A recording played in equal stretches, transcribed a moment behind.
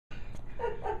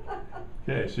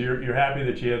Okay, so you're happy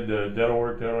that you had the dental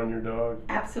work done on your dog?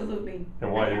 Absolutely.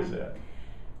 And why is that?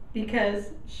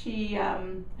 Because she,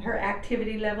 her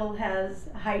activity level has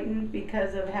heightened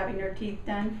because of having her teeth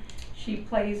done. She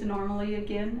plays normally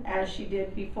again as she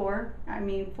did before. I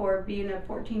mean, for being a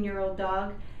 14-year-old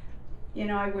dog, you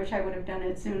know, I wish I would have done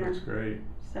it sooner. That's great.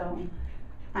 So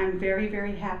I'm very,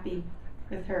 very happy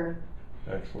with her.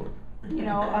 Excellent. You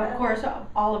know, of course,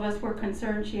 all of us were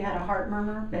concerned she had a heart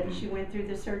murmur, but she went through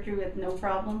the surgery with no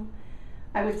problem.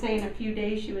 I would say in a few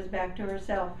days she was back to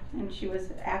herself and she was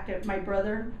active. My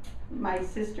brother, my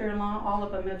sister-in-law, all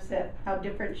of them have said how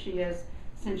different she is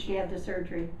since she had the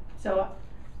surgery. So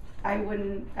I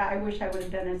wish I would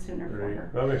have done it sooner for her.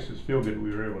 That makes us feel good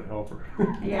we were able to help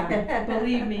her. Yeah,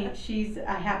 believe me, she's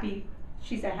a happy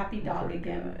dog Very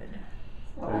again. good.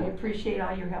 So I appreciate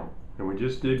all your help. And we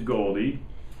just did Goldie.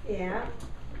 Yeah.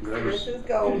 That This was, is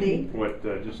Goldie. what,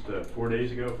 just 4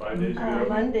 days ago, 5 days ago?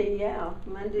 Monday, yeah.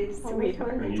 Monday's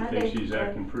Sweetheart. And you think she's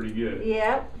acting pretty good?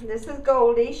 Yeah, this is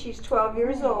Goldie. She's 12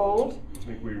 years old. I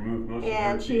think we removed most of her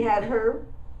And she teeth. had her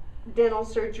dental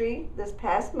surgery this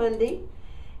past Monday.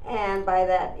 And by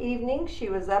that evening, she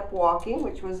was up walking,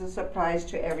 which was a surprise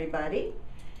to everybody.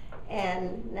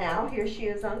 And now here she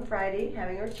is on Friday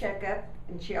having her checkup.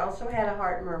 And she also had a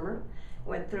heart murmur.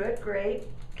 Went through it great,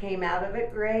 came out of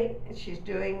it great, and she's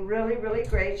doing really, really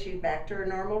great. She's back to her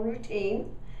normal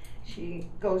routine. She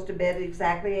goes to bed at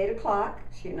exactly 8 o'clock.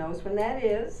 She knows when that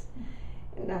is.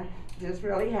 And I'm just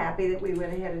really happy that we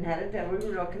went ahead and had it done. We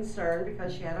were real concerned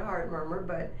because she had a heart murmur,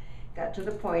 but got to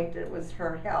the point that it was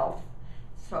her health.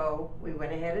 So we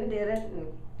went ahead and did it, and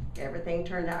everything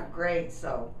turned out great.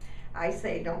 So I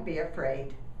say don't be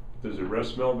afraid. Does her breath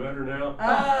smell better now?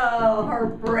 Oh, her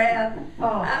breath. Oh,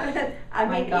 I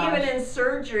my mean, gosh. even in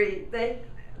surgery, they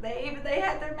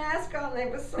had their mask on. They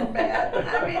was so bad.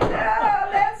 I mean, oh,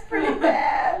 that's pretty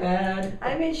bad. bad.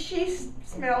 I mean, she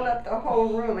smelled up the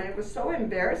whole room, and it was so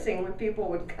embarrassing when people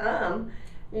would come.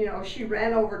 You know, she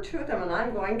ran over to them, and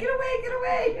I'm going, get away, get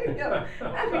away. You know,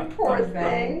 I mean, poor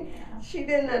thing. She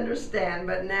didn't understand,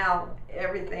 but now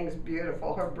everything's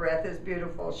beautiful. Her breath is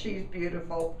beautiful. She's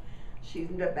beautiful. She's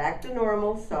back to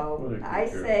normal, so I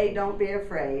say don't be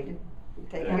afraid.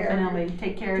 Take Definitely.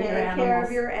 Take care of your animals. Take care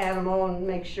of your animal and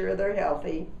make sure they're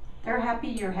healthy. They're happy,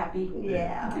 you're happy.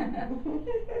 Yeah.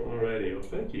 Alrighty, well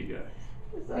thank you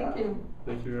guys. So, Thank you.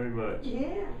 Thank you very much.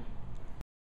 Yeah.